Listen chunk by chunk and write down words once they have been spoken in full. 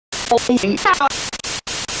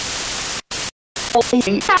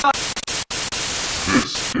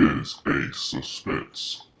This is a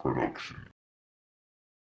suspense production.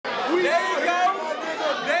 There you go.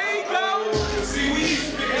 There you go. See, we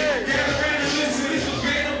used to get around and listen to this was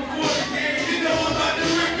bad before the game. You know I'm about to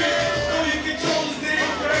rip it. Know your controllers damn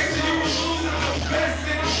crazy. You was losing. I'm best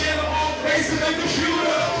and I'm getting all facing the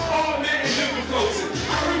computer. All man is difficulty.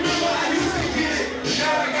 I remember I used to get it.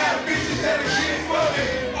 Now I got bitches that are getting for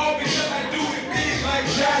me. All because I do it big like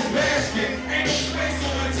Josh Basket. Ain't no space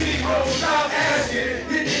on my team, bro. Stop asking.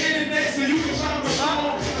 Hit the internet so you can find my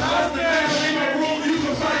song. Lost the battle in my room. You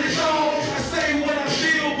can find your song. I say what I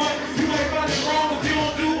feel, but you might find it wrong. If you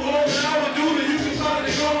don't do all that I would do, then you can find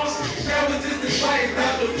it wrong. That was just advice,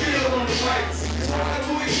 not the feel on the fights. It's hard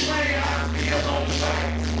to explain how I feel on the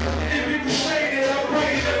fights. And people say that I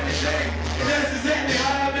bring it every day. And that's exactly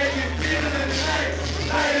how I make it feel in the night.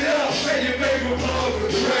 Light it up, say your favorite plug,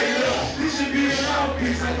 light it up. This should be a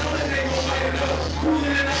mouthpiece. I know that they gon' light it up.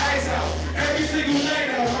 Cooling in the ice house. Every single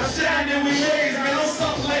night out. I shine and we raise, man. I'm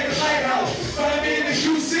something like a lighthouse. But I'm in the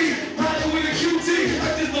QC, riding with a QT.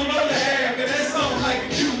 I just don't know the half, and that's something like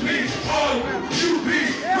a QB. Audible, QB,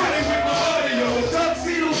 riding with my audio. A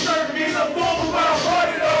tuxedo shirt means I'm falling by a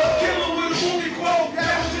party though. Killing with a movie quote,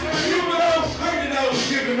 that was just a humor. Heard that I was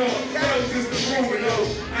giving up, that was just a rumor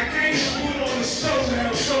though. I came to put on the show,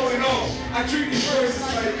 now I'm showing off. I treat these verses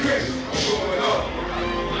like Chris, I'm going off.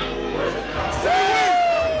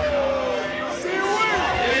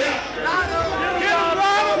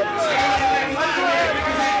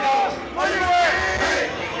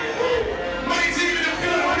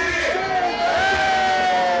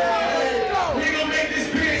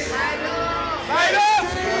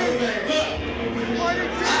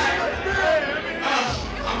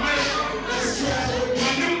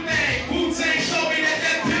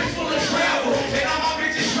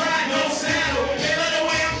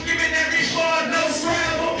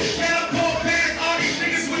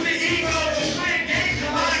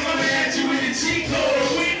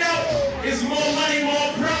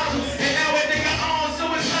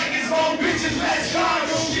 Let's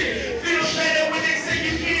go!